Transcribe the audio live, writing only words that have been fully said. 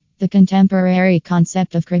The contemporary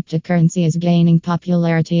concept of cryptocurrency is gaining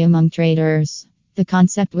popularity among traders. The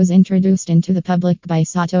concept was introduced into the public by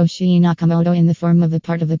Satoshi Nakamoto in the form of a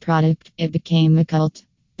part of a product. It became a cult.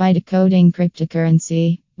 By decoding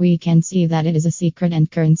cryptocurrency, we can see that it is a secret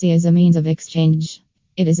and currency is a means of exchange.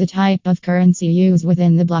 It is a type of currency used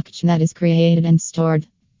within the blockchain that is created and stored.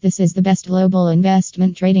 This is the best global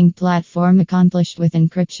investment trading platform accomplished with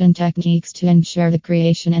encryption techniques to ensure the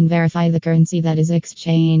creation and verify the currency that is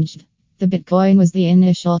exchanged. The Bitcoin was the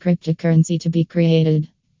initial cryptocurrency to be created.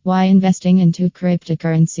 Why investing into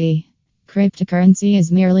cryptocurrency? Cryptocurrency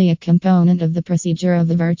is merely a component of the procedure of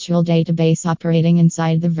the virtual database operating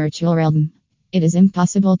inside the virtual realm. It is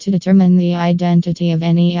impossible to determine the identity of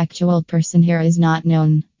any actual person here is not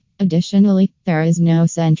known. Additionally, there is no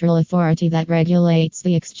central authority that regulates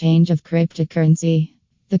the exchange of cryptocurrency.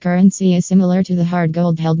 The currency is similar to the hard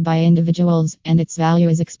gold held by individuals, and its value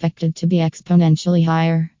is expected to be exponentially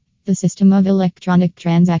higher. The system of electronic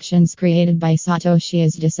transactions created by Satoshi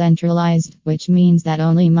is decentralized, which means that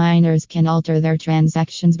only miners can alter their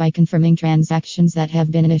transactions by confirming transactions that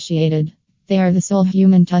have been initiated. They are the sole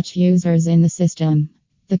human touch users in the system.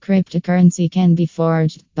 The cryptocurrency can be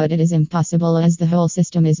forged, but it is impossible as the whole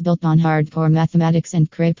system is built on hardcore mathematics and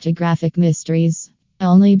cryptographic mysteries.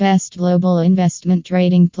 Only best global investment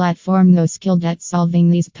trading platform those skilled at solving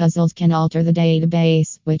these puzzles can alter the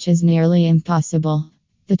database, which is nearly impossible.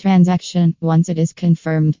 The transaction, once it is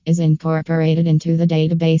confirmed, is incorporated into the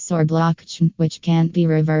database or blockchain, which can't be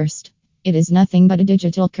reversed. It is nothing but a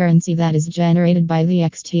digital currency that is generated by the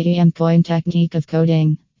XTM coin technique of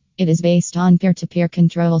coding. It is based on peer-to-peer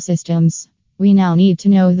control systems. We now need to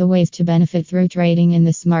know the ways to benefit through trading in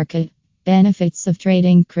this market. Benefits of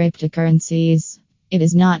trading cryptocurrencies. It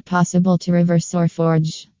is not possible to reverse or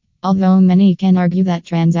forge. Although many can argue that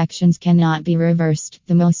transactions cannot be reversed,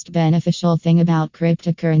 the most beneficial thing about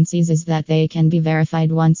cryptocurrencies is that they can be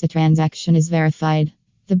verified once a transaction is verified.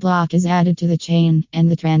 The block is added to the chain,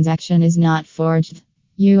 and the transaction is not forged.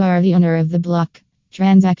 You are the owner of the block.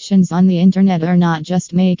 Transactions on the internet are not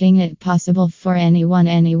just making it possible for anyone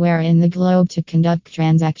anywhere in the globe to conduct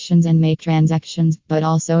transactions and make transactions, but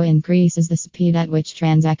also increases the speed at which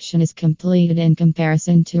transaction is completed in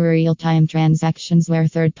comparison to real-time transactions where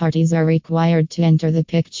third parties are required to enter the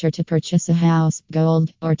picture to purchase a house,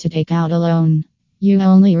 gold, or to take out a loan. You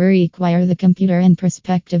only require the computer and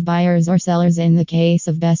prospective buyers or sellers in the case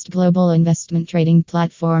of best global investment trading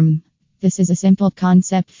platform. This is a simple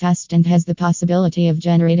concept, fast, and has the possibility of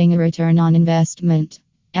generating a return on investment.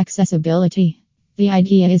 Accessibility. The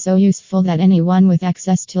idea is so useful that anyone with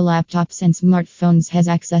access to laptops and smartphones has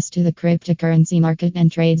access to the cryptocurrency market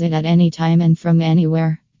and trades it at any time and from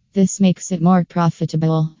anywhere. This makes it more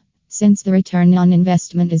profitable. Since the return on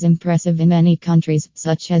investment is impressive in many countries,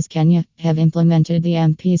 such as Kenya, have implemented the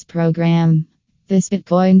M-Pesa program. This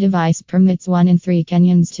Bitcoin device permits 1 in 3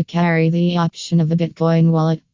 Kenyans to carry the option of a Bitcoin wallet.